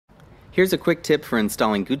Here's a quick tip for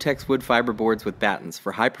installing Gutex wood fiber boards with battens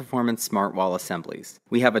for high-performance smart wall assemblies.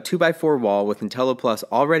 We have a 2x4 wall with IntelliPlus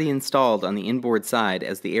already installed on the inboard side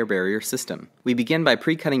as the air barrier system. We begin by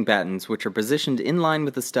pre-cutting battens, which are positioned in line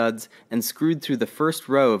with the studs and screwed through the first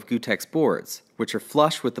row of Gutex boards, which are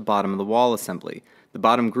flush with the bottom of the wall assembly. The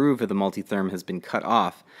bottom groove of the multi-therm has been cut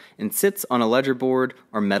off and sits on a ledger board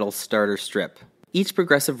or metal starter strip. Each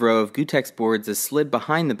progressive row of Gutex boards is slid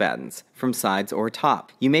behind the battens, from sides or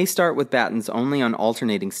top. You may start with battens only on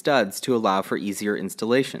alternating studs to allow for easier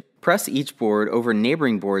installation. Press each board over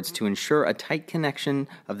neighboring boards to ensure a tight connection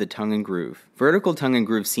of the tongue and groove. Vertical tongue and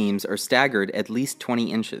groove seams are staggered at least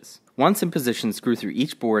 20 inches. Once in position, screw through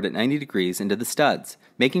each board at 90 degrees into the studs,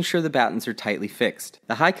 making sure the battens are tightly fixed.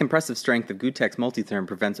 The high compressive strength of Gutex multi-therm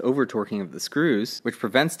prevents over-torquing of the screws, which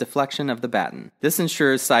prevents deflection of the batten. This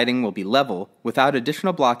ensures siding will be level without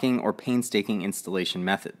additional blocking or painstaking installation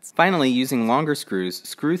methods. Finally, using longer screws,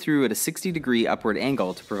 screw through at a 60-degree upward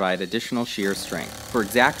angle to provide additional shear strength. For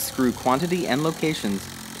exact screw quantity and locations,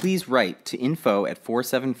 please write to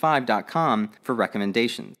info@foursevenfive.ca for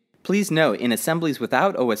recommendations. Please note, in assemblies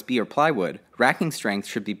without OSB or plywood, racking strength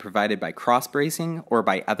should be provided by cross-bracing or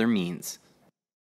by other means.